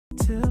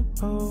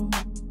tempo,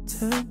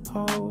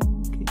 tempo.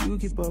 Can you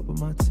keep up with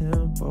my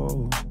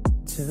tempo,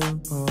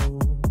 tempo?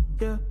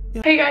 Yeah,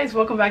 yeah. Hey guys,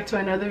 welcome back to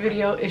another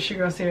video. It's your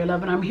girl Sarah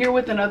Love, and I'm here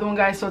with another one,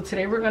 guys. So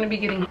today we're going to be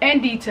getting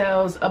end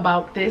details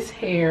about this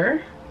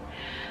hair.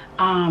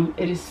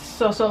 It is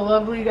so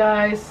lovely,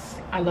 guys.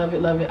 I love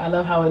it, love it. I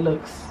love how it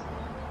looks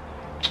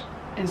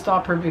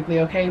installed perfectly.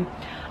 Okay,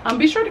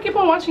 be sure to keep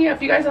on watching.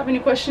 If you guys have any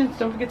questions,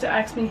 don't forget to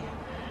ask me,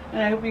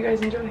 and I hope you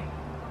guys enjoy.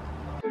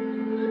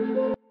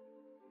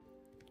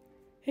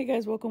 Hey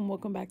guys,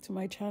 welcome back to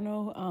my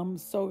channel.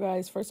 So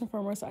guys, first and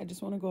foremost, I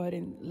just want to go ahead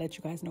and let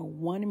you guys know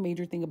one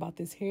major thing about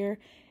this hair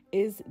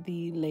is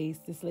the lace.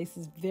 This lace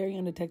is very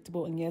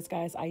undetectable, and yes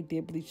guys, I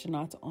did bleach the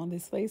knots on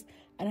this lace.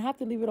 I didn't have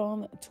to leave it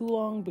on too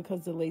long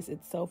because the lace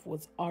itself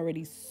was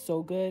already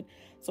so good.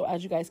 So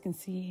as you guys can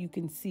see, you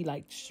can see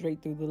like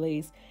straight through the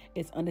lace.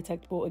 It's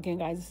undetectable. Again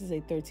guys, this is a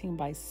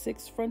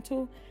 13x6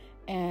 frontal,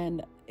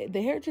 and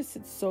the hair just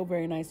sits so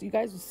very nice. You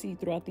guys will see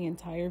throughout the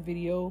entire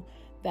video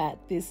that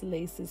this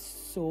lace is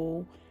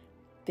so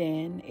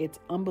thin. It's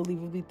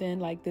unbelievably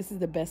thin. Like, this is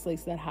the best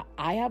lace that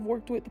I have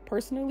worked with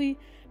personally,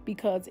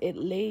 because it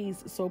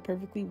lays so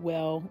perfectly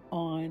well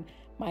on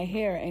my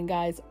hair. And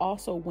guys,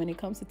 also when it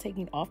comes to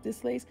taking off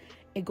this lace,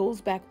 it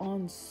goes back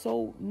on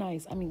so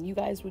nice. I mean, you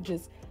guys would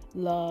just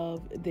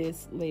love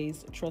this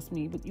lace, trust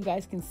me. But you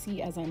guys can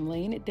see as I'm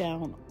laying it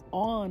down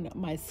on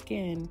my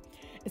skin,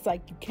 it's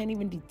like you can't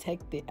even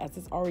detect it as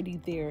it's already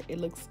there. It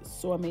looks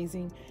so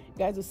amazing. You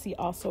guys will see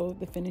also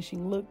the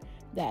finishing look,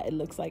 that it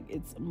looks like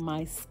it's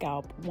my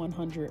scalp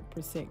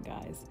 100%,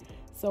 guys.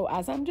 So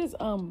as I'm just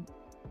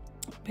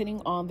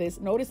pinning on this,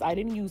 notice I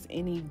didn't use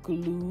any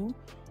glue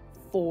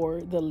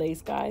for the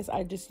lace, guys.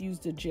 I just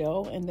used a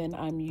gel, and then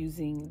I'm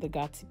using the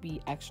Got To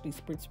Be actually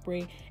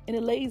spray, and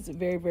it lays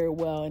very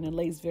well, and it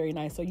lays very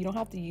nice. So you don't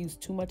have to use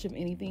too much of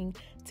anything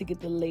to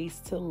get the lace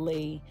to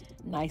lay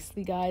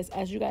nicely, guys.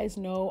 As you guys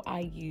know,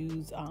 I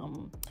use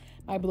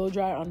my blow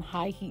dryer on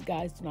high heat,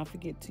 guys. Do not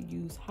forget to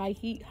use high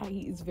heat. High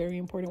heat is very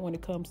important when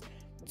it comes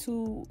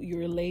to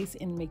your lace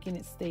and making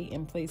it stay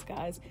in place,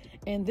 guys.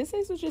 And this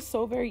lace was just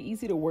so very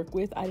easy to work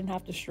with. I didn't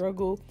have to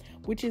struggle,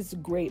 which is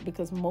great,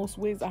 because most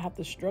wigs I have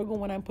to struggle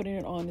when I'm putting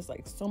it on. It's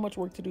like so much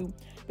work to do.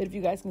 But if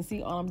you guys can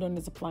see, all I'm doing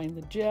is applying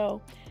the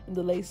gel, and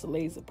the lace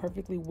lays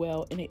perfectly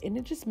well, and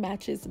it just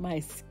matches my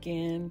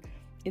skin.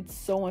 It's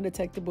so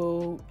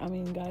undetectable. I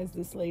mean guys,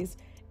 this lace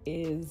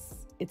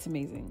it's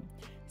amazing.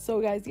 So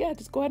guys, yeah,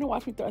 just go ahead and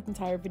watch me throughout the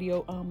entire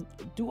video.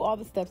 Do all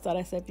the steps that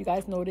I said. If you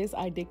guys notice,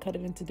 I did cut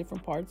it into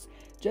different parts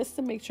just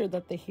to make sure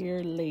that the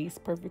hair lays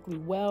perfectly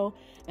well,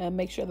 and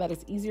make sure that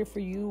it's easier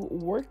for you.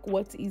 Work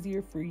what's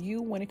easier for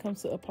you when it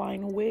comes to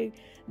applying a wig.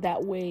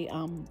 That way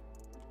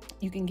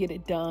you can get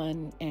it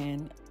done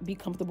and be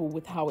comfortable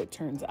with how it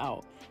turns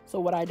out. So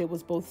what I did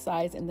was both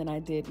sides, and then I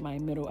did my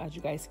middle, as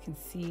you guys can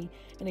see.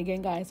 And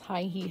again guys,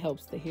 high heat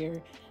helps the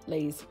hair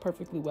lays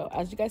perfectly well.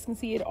 As you guys can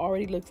see, it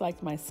already looks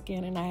like my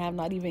skin, and I have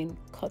not even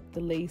cut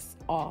the lace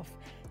off.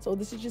 So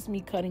this is just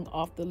me cutting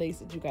off the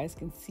lace, as you guys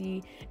can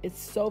see. It's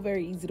so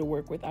very easy to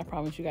work with. I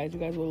promise you guys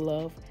will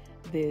love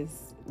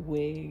this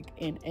wig.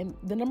 And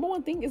the number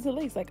one thing is the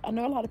lace. Like, I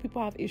know a lot of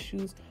people have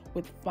issues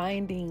with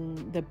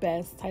finding the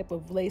best type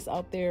of lace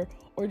out there,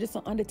 or just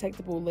an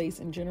undetectable lace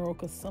in general,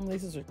 because some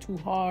laces are too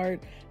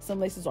hard, some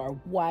laces are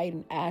white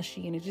and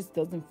ashy, and it just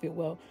doesn't fit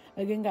well.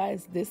 Again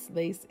guys, this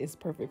lace is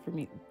perfect for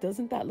me.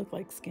 Doesn't that look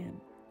like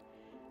skin?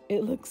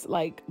 It looks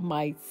like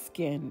my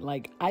skin.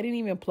 Like, I didn't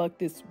even pluck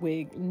this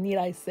wig, need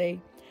I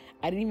say?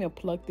 I didn't even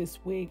pluck this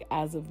wig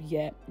as of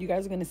yet. You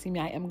guys are going to see me.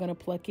 I am going to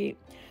pluck it,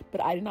 but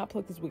I did not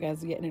pluck this wig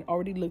as of yet, and it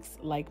already looks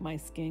like my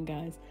skin,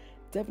 guys.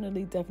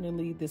 Definitely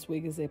this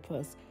wig is a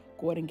plus.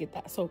 Go ahead and get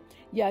that. So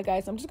yeah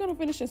guys, I'm just going to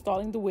finish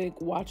installing the wig.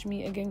 Watch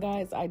me. Again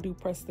guys, I do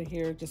press the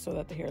hair just so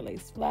that the hair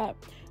lays flat.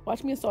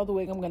 Watch me install the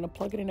wig. I'm going to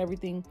plug it and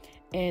everything,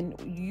 and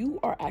you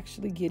are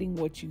actually getting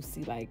what you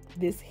see. Like,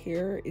 this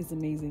hair is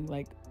amazing.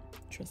 Like,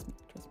 trust me,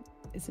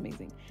 it's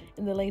amazing.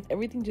 And the length,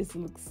 everything just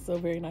looks so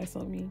very nice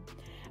on me.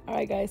 All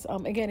right guys,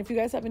 again, if you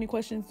guys have any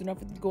questions, do not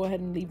forget to go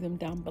ahead and leave them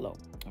down below.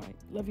 All right,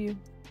 love you.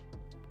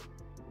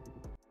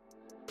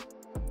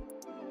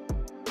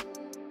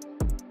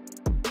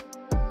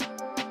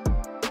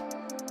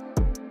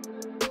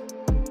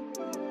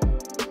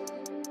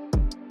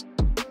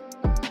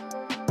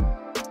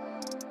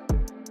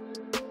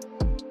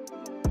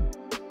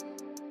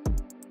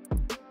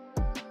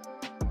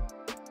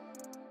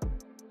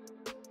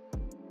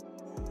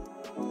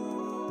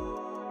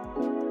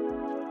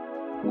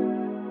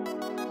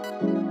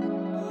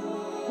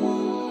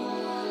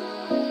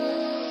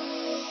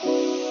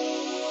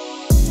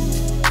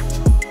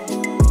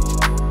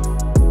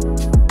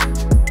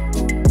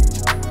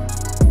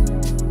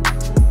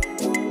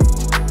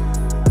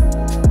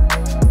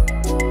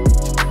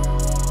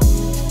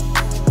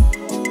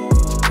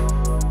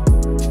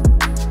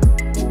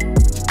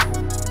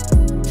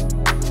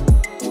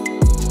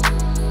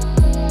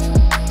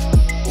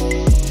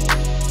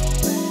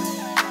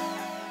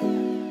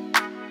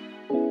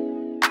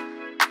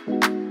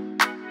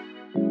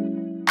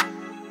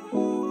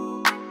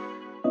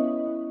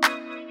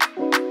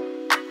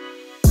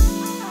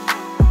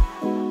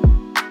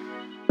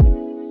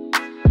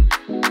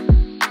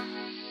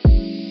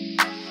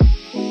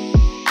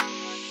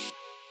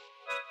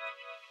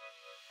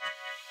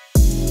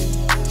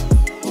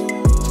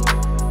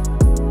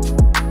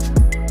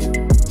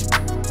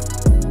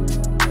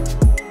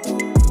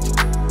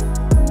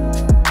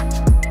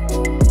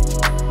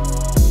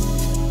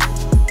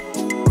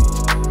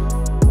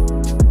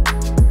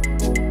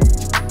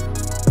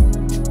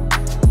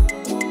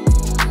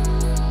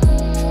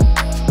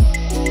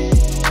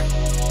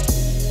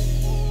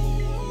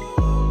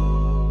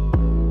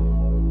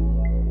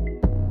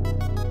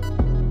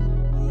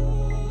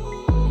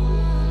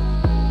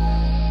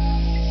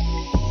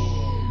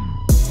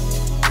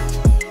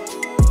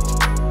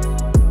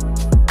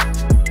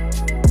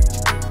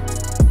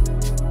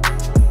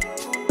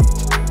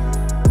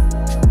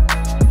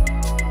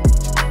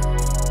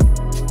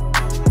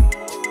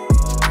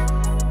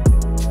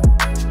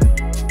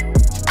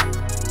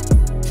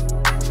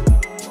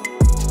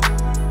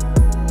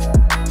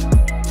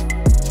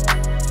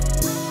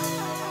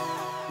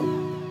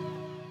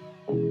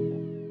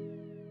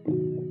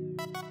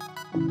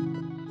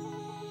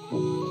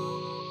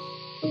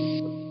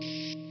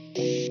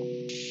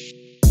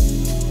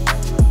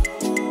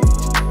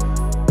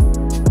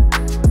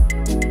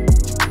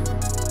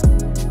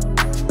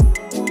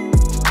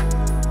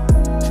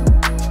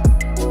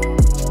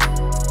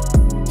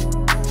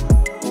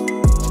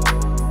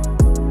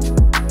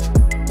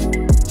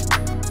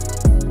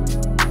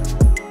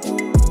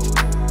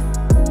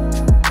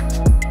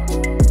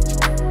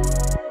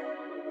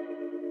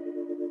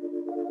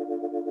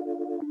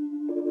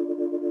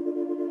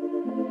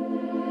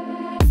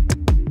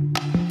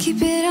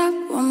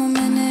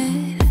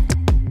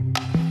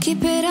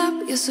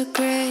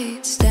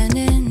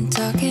 standing,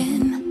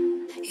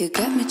 talking. You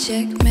got me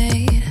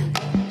checkmate.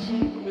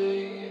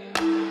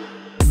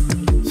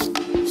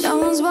 No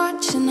one's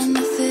watching or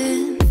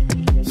nothing.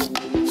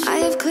 I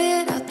have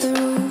cleared out the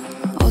room,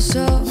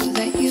 also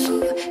that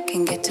you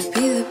can get to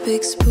be the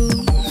big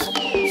spoon.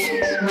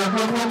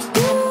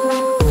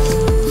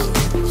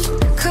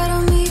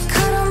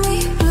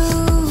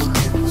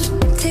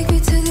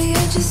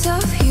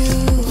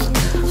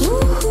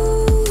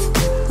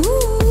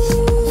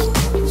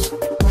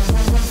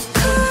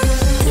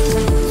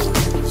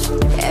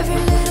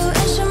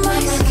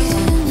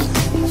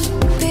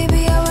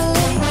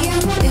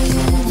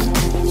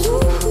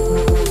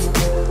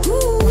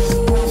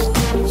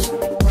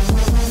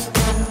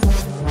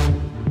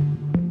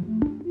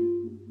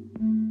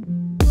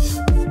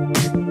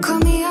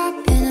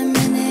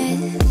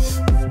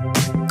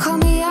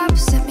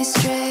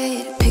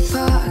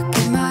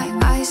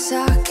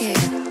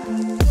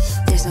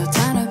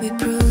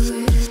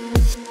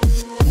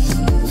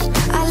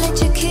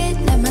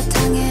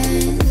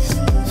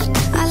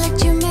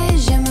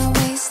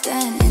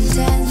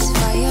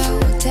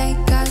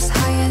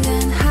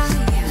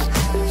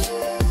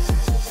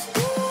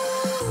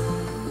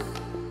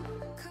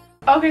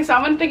 Okay, so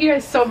I want to thank you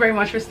guys so very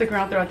much for sticking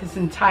around throughout this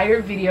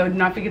entire video. Do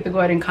not forget to go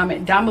ahead and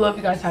comment down below if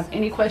you guys have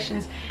any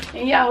questions.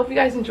 And yeah, I hope you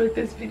guys enjoyed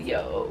this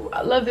video.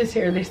 I love this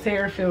hair. This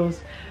hair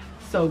feels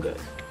so good.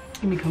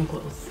 Let me come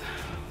close.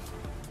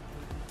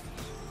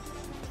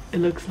 It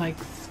looks like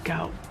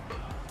scalp.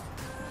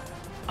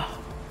 Oh,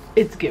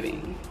 it's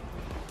giving.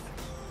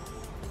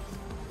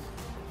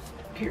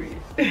 Period.